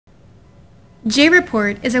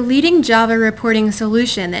JReport is a leading Java reporting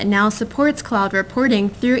solution that now supports cloud reporting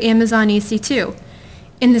through Amazon EC2.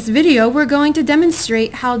 In this video, we're going to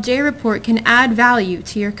demonstrate how JReport can add value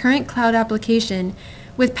to your current cloud application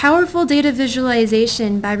with powerful data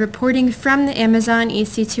visualization by reporting from the Amazon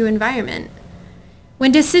EC2 environment.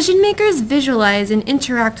 When decision makers visualize and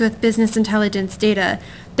interact with business intelligence data,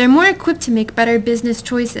 they're more equipped to make better business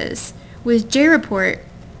choices. With JReport,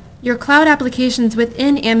 your cloud applications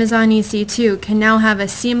within Amazon EC2 can now have a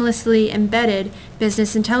seamlessly embedded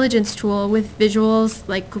business intelligence tool with visuals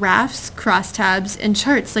like graphs, crosstabs, and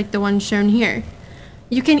charts like the one shown here.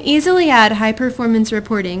 You can easily add high-performance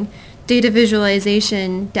reporting, data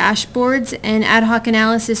visualization, dashboards, and ad hoc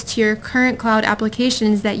analysis to your current cloud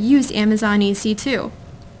applications that use Amazon EC2.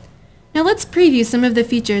 Now let's preview some of the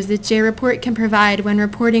features that JReport can provide when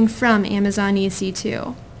reporting from Amazon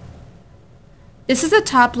EC2. This is a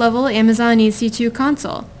top-level Amazon EC2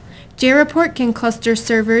 console. JReport can cluster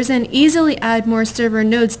servers and easily add more server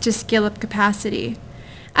nodes to scale up capacity.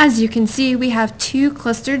 As you can see, we have 2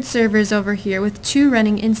 clustered servers over here with 2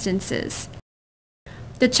 running instances.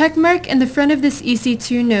 The checkmark in the front of this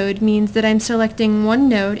EC2 node means that I'm selecting one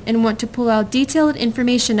node and want to pull out detailed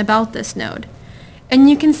information about this node. And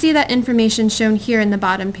you can see that information shown here in the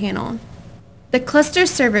bottom panel. The cluster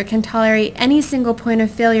server can tolerate any single point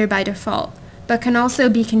of failure by default, but can also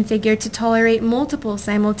be configured to tolerate multiple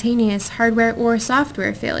simultaneous hardware or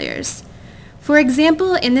software failures. For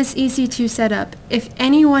example, in this EC2 setup, if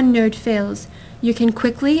any one node fails, you can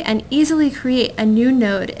quickly and easily create a new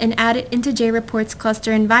node and add it into JReport's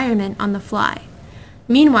cluster environment on the fly.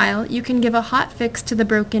 Meanwhile, you can give a hotfix to the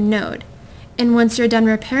broken node. And once you're done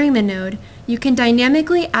repairing the node, you can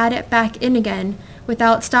dynamically add it back in again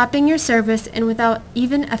without stopping your service and without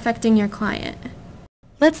even affecting your client.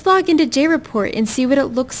 Let's log into JReport and see what it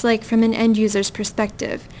looks like from an end user's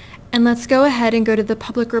perspective. And let's go ahead and go to the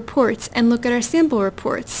public reports and look at our sample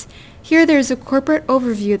reports. Here there's a corporate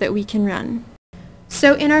overview that we can run.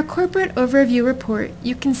 So in our corporate overview report,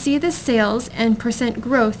 you can see the sales and %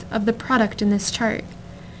 growth of the product in this chart.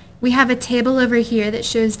 We have a table over here that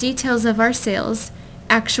shows details of our sales,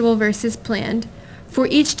 actual versus planned, for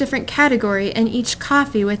each different category and each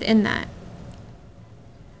coffee within that.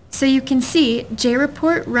 So you can see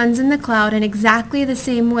JReport runs in the cloud in exactly the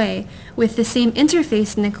same way with the same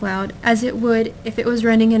interface in the cloud as it would if it was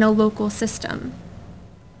running in a local system.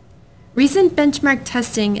 Recent benchmark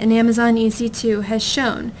testing in Amazon EC2 has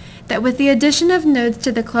shown that with the addition of nodes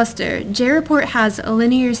to the cluster, JReport has a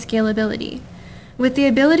linear scalability. With the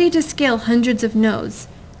ability to scale hundreds of nodes,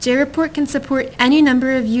 JReport can support any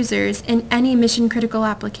number of users in any mission-critical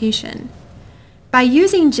application. By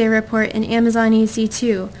using JReport in Amazon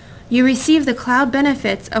EC2, you receive the cloud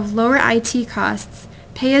benefits of lower IT costs,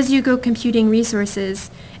 pay-as-you-go computing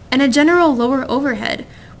resources, and a general lower overhead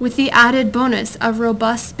with the added bonus of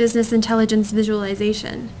robust business intelligence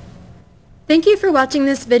visualization. Thank you for watching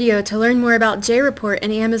this video to learn more about JReport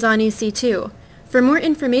and Amazon EC2. For more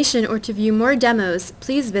information or to view more demos,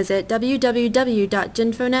 please visit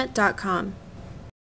www.jinfonet.com.